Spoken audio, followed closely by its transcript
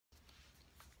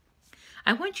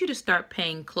I want you to start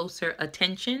paying closer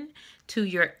attention to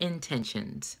your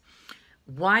intentions.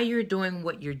 Why you're doing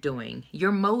what you're doing,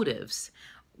 your motives,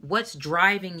 what's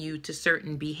driving you to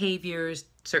certain behaviors,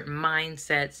 certain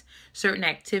mindsets, certain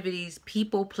activities,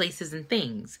 people, places, and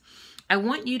things. I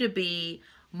want you to be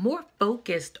more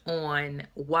focused on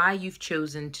why you've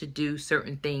chosen to do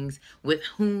certain things, with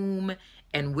whom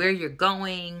and where you're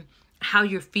going, how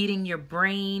you're feeding your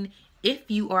brain,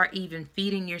 if you are even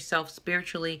feeding yourself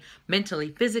spiritually, mentally,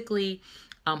 physically,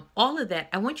 all of that.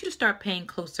 I want you to start paying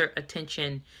closer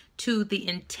attention to the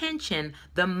intention,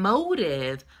 the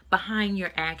motive behind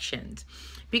your actions.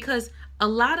 Because a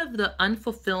lot of the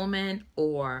unfulfillment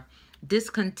or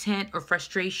discontent or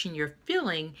frustration you're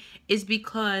feeling is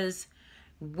because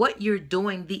what you're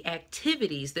doing, the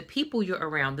activities, the people you're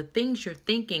around, the things you're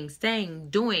thinking, saying,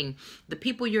 doing, the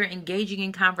people you're engaging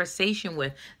in conversation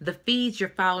with, the feeds you're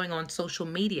following on social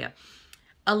media.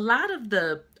 A lot of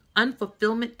the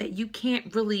unfulfillment that you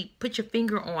can't really put your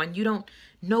finger on, you don't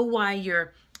know why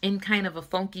you're in kind of a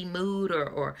funky mood,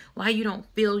 or why you don't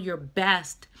feel your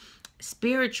best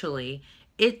spiritually,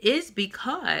 it is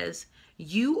because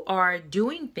you are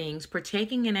doing things,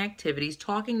 partaking in activities,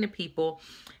 talking to people,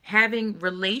 having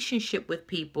relationship with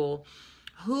people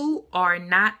who are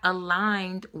not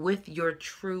aligned with your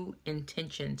true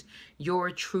intentions, your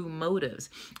true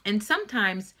motives. And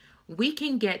sometimes we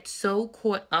can get so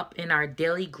caught up in our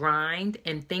daily grind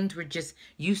and things we're just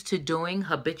used to doing,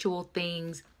 habitual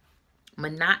things,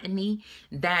 monotony,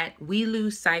 that we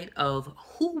lose sight of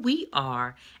who we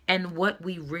are and what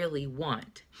we really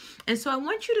want. And so I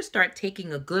want you to start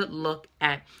taking a good look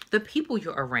at the people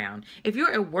you're around. If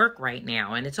you're at work right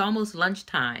now and it's almost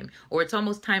lunchtime, or it's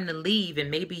almost time to leave,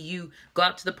 and maybe you go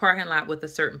out to the parking lot with a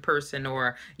certain person,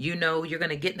 or you know you're going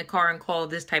to get in the car and call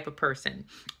this type of person,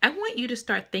 I want you to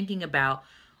start thinking about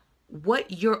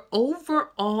what your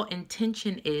overall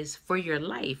intention is for your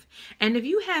life. And if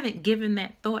you haven't given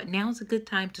that thought, now's a good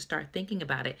time to start thinking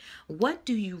about it. What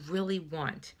do you really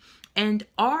want? And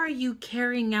are you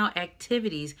carrying out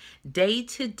activities day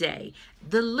to day?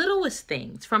 The littlest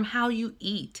things, from how you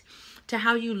eat, to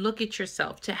how you look at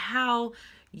yourself, to how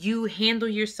you handle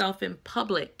yourself in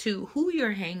public, to who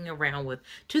you're hanging around with,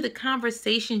 to the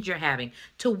conversations you're having,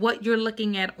 to what you're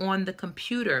looking at on the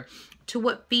computer, to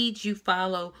what feeds you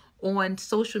follow on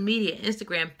social media,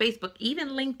 Instagram, Facebook, even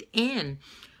LinkedIn.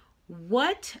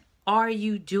 What are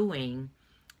you doing?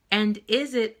 And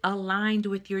is it aligned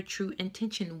with your true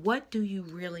intention? What do you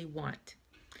really want?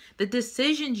 The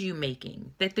decisions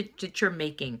that you're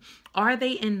making, are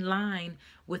they in line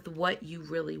with what you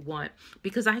really want?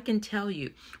 Because I can tell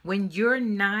you, when you're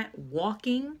not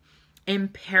walking in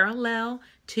parallel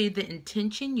to the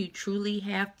intention you truly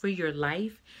have for your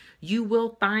life, you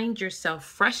will find yourself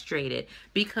frustrated,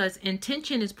 because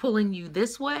intention is pulling you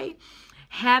this way.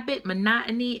 Habit,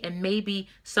 monotony, and maybe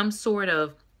some sort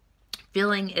of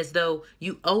feeling as though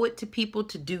you owe it to people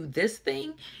to do this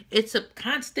thing. It's a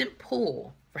constant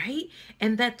pull, right?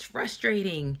 And that's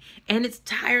frustrating, and it's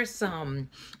tiresome,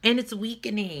 and it's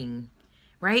weakening,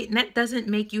 right? And that doesn't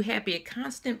make you happy. A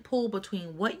constant pull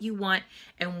between what you want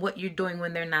and what you're doing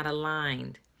when they're not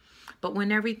aligned. But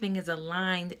when everything is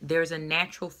aligned, there's a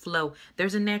natural flow,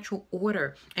 there's a natural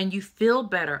order, and you feel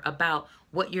better about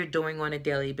what you're doing on a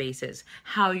daily basis,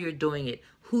 how you're doing it,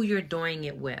 who you're doing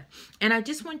it with. And I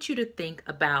just want you to think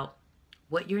about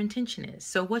what your intention is.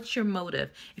 So what's your motive?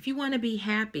 If you want to be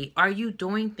happy, are you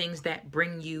doing things that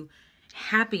bring you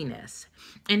happiness?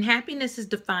 And happiness is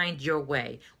defined your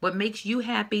way. What makes you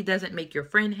happy doesn't make your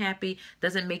friend happy,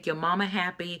 doesn't make your mama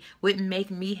happy, wouldn't make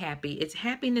me happy. It's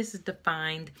happiness is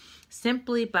defined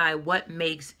simply by what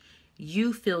makes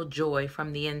you feel joy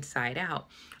from the inside out.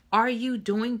 Are you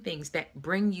doing things that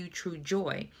bring you true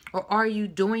joy? Or are you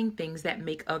doing things that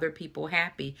make other people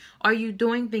happy? Are you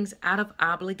doing things out of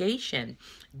obligation?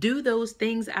 Do those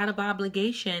things out of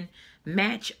obligation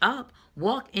match up,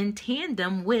 walk in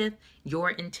tandem with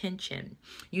your intention?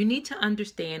 You need to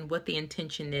understand what the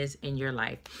intention is in your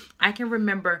life. I can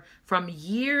remember from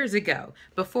years ago,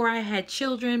 before I had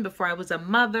children, before I was a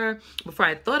mother, before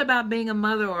I thought about being a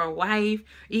mother or a wife,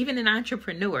 even an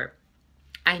entrepreneur,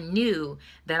 I knew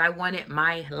that I wanted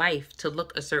my life to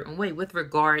look a certain way with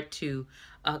regard to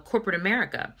corporate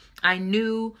America. I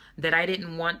knew that I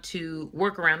didn't want to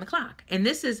work around the clock. And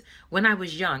this is when I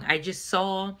was young. I just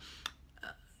saw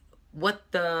what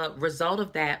the result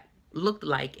of that looked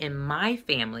like in my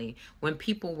family when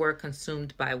people were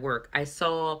consumed by work. I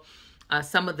saw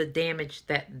some of the damage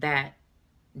that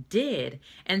did.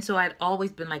 And so I'd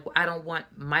always been like, well, I don't want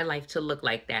my life to look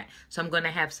like that. So I'm going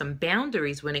to have some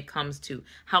boundaries when it comes to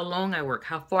how long I work,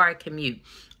 how far I commute,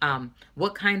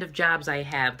 what kind of jobs I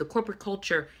have, the corporate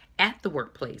culture at the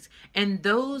workplace. And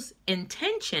those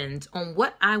intentions on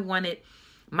what I wanted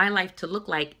my life to look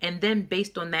like, and then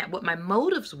based on that, what my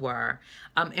motives were,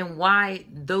 and why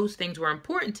those things were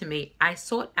important to me, I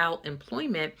sought out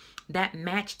employment that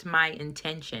matched my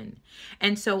intention.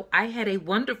 And so I had a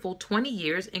wonderful 20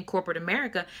 years in corporate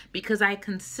America because I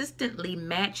consistently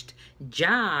matched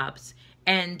jobs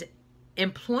and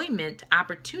employment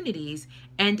opportunities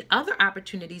and other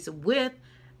opportunities with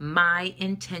my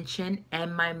intention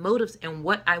and my motives and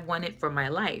what I wanted for my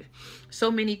life.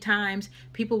 So many times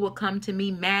people will come to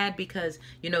me mad because,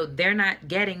 they're not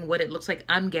getting what it looks like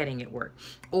I'm getting at work.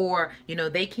 Or,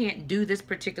 they can't do this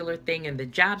particular thing and the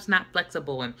job's not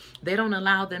flexible and they don't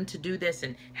allow them to do this.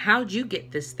 And how'd you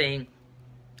get this thing?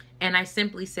 And I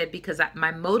simply said, because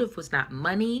my motive was not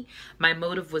money. My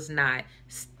motive was not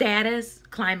status,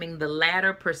 climbing the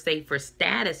ladder per se for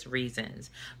status reasons.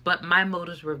 But my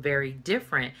motives were very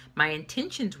different. My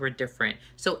intentions were different.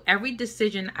 So every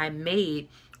decision I made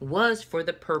was for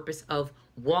the purpose of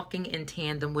walking in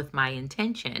tandem with my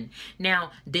intention.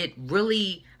 Now, did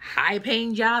really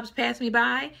high-paying jobs pass me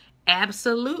by?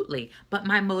 Absolutely. But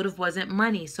my motive wasn't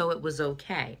money, so it was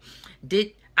okay.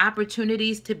 Did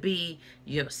opportunities to be,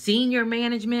 senior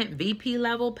management, VP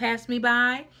level pass me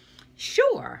by?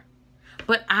 Sure.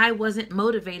 But I wasn't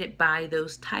motivated by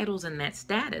those titles and that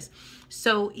status.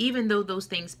 So even though those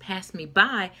things passed me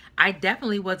by, I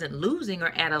definitely wasn't losing or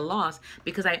at a loss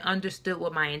because I understood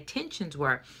what my intentions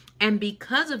were. And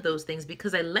because of those things,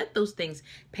 because I let those things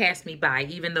pass me by,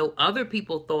 even though other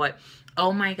people thought,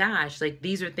 oh my gosh, like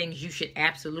these are things you should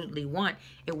absolutely want,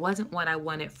 it wasn't what I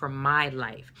wanted for my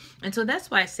life. And so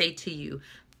that's why I say to you,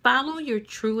 follow your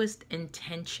truest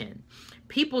intention.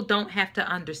 People don't have to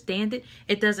understand it.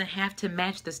 It doesn't have to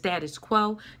match the status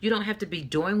quo. You don't have to be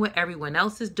doing what everyone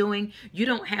else is doing. You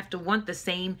don't have to want the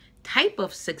same type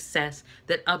of success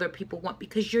that other people want,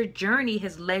 because your journey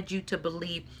has led you to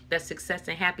believe that success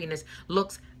and happiness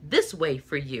looks this way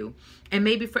for you. And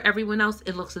maybe for everyone else,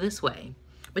 it looks this way.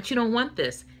 But you don't want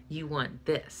this. You want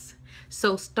this.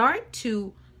 So start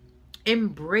to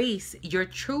embrace your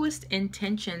truest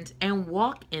intentions and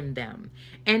walk in them.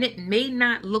 And it may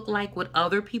not look like what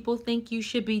other people think you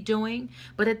should be doing,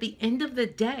 but at the end of the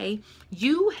day,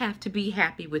 you have to be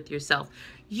happy with yourself.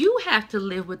 You have to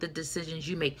live with the decisions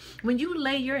you make. When you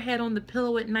lay your head on the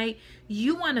pillow at night,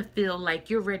 you want to feel like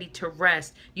you're ready to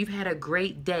rest. You've had a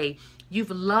great day. You've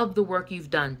loved the work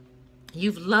you've done.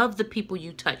 You've loved the people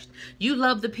you touched. You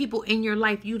love the people in your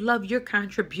life. You love your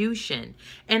contribution.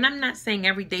 And I'm not saying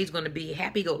every day is going to be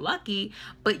happy-go-lucky,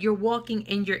 but you're walking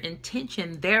in your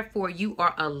intention. Therefore, you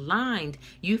are aligned.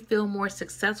 You feel more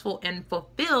successful and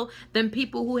fulfilled than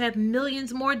people who have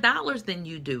millions more dollars than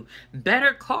you do.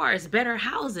 Better cars, better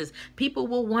houses. People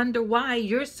will wonder why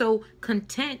you're so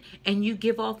content, and you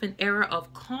give off an aura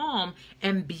of calm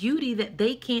and beauty that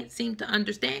they can't seem to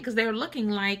understand, because they're looking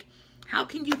like, how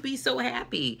can you be so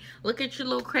happy? Look at your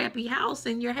little crappy house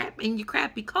and your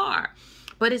crappy car.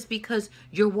 But it's because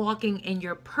you're walking in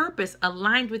your purpose,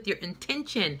 aligned with your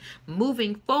intention,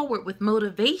 moving forward with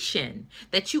motivation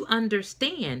that you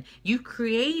understand. You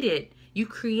created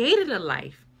a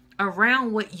life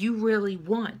around what you really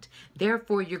want.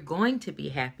 Therefore, you're going to be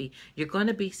happy. You're going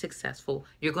to be successful.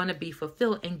 You're going to be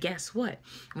fulfilled. And guess what?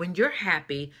 When you're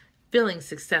happy, feeling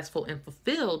successful and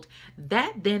fulfilled,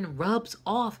 that then rubs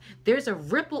off. There's a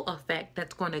ripple effect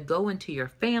that's going to go into your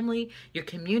family, your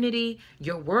community,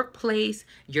 your workplace,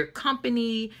 your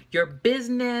company, your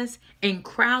business, and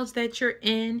crowds that you're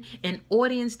in, an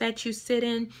audience that you sit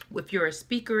in. If you're a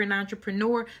speaker and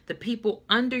entrepreneur, the people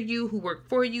under you who work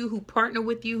for you, who partner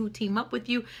with you, who team up with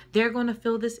you, they're going to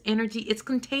feel this energy. It's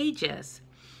contagious.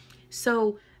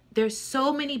 So there's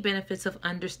so many benefits of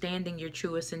understanding your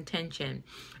truest intention.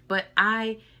 But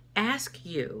I ask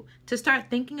you to start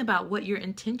thinking about what your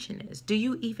intention is. Do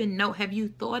you even know? Have you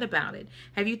thought about it?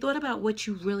 Have you thought about what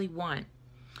you really want?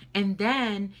 And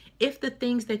then if the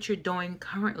things that you're doing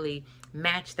currently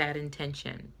match that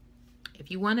intention, if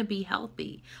you want to be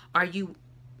healthy, are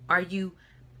you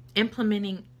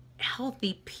implementing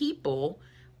healthy people,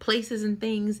 places, and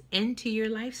things into your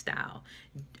lifestyle?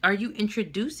 Are you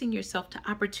introducing yourself to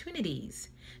opportunities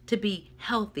to be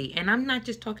healthy? And I'm not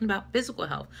just talking about physical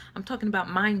health. I'm talking about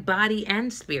mind, body,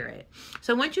 and spirit.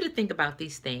 So I want you to think about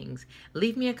these things.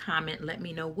 Leave me a comment. Let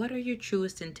me know, what are your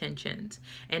truest intentions?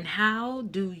 And how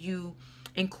do you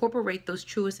incorporate those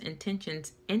truest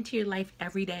intentions into your life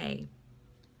every day?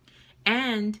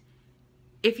 And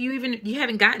If you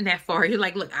haven't gotten that far, you're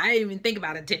like, look, I didn't even think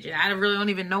about attention. I really don't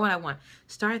even know what I want.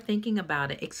 Start thinking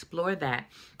about it. Explore that.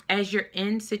 As you're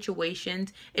in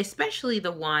situations, especially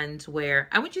the ones where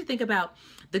I want you to think about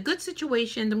the good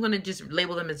situations. I'm going to just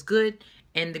label them as good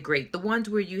and the great. The ones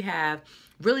where you have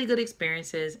really good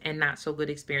experiences and not so good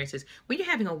experiences. When you're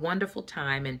having a wonderful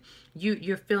time and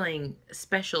you're feeling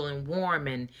special and warm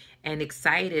and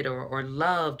excited or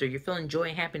loved, or you're feeling joy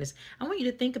and happiness, I want you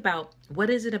to think about, what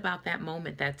is it about that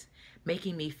moment that's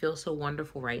making me feel so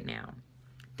wonderful right now?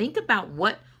 Think about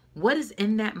what is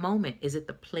in that moment. Is it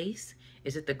the place?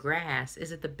 Is it the grass?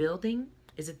 Is it the building?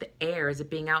 Is it the air? Is it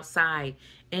being outside,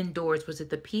 indoors? Was it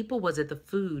the people? Was it the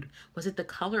food? Was it the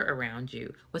color around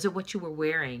you? Was it what you were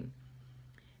wearing?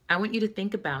 I want you to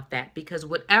think about that, because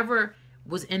whatever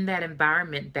was in that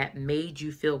environment that made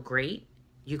you feel great,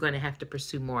 you're going to have to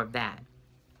pursue more of that.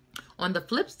 On the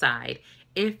flip side,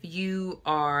 if you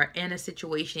are in a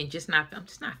situation, I'm just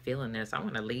not feeling this, I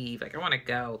want to leave, like I want to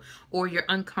go, or you're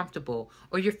uncomfortable,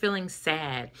 or you're feeling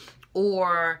sad,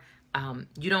 or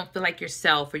you don't feel like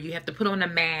yourself, or you have to put on a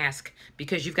mask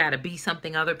because you've got to be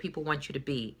something other people want you to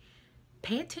be,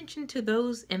 pay attention to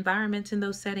those environments and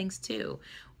those settings too.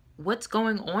 What's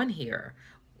going on here?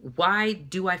 Why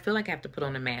do I feel like I have to put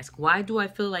on a mask? Why do I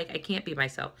feel like I can't be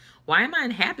myself? Why am I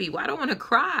unhappy? Why do I want to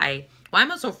cry? Why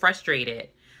am I so frustrated?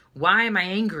 Why am I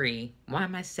angry? Why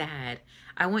am I sad?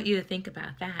 I want you to think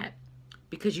about that,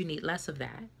 because you need less of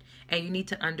that. And you need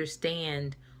to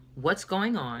understand what's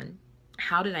going on.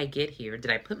 How did I get here?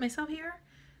 Did I put myself here?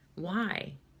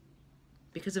 Why?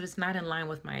 Because if it's not in line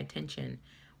with my intention,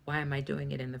 why am I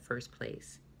doing it in the first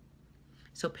place?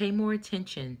 So pay more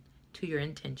attention to your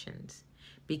intentions.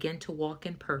 Begin to walk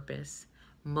in purpose,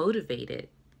 motivated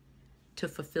to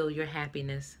fulfill your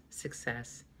happiness,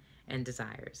 success, and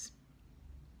desires.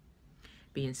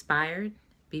 Be inspired,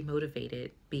 be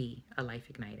motivated, be a life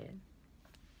ignited.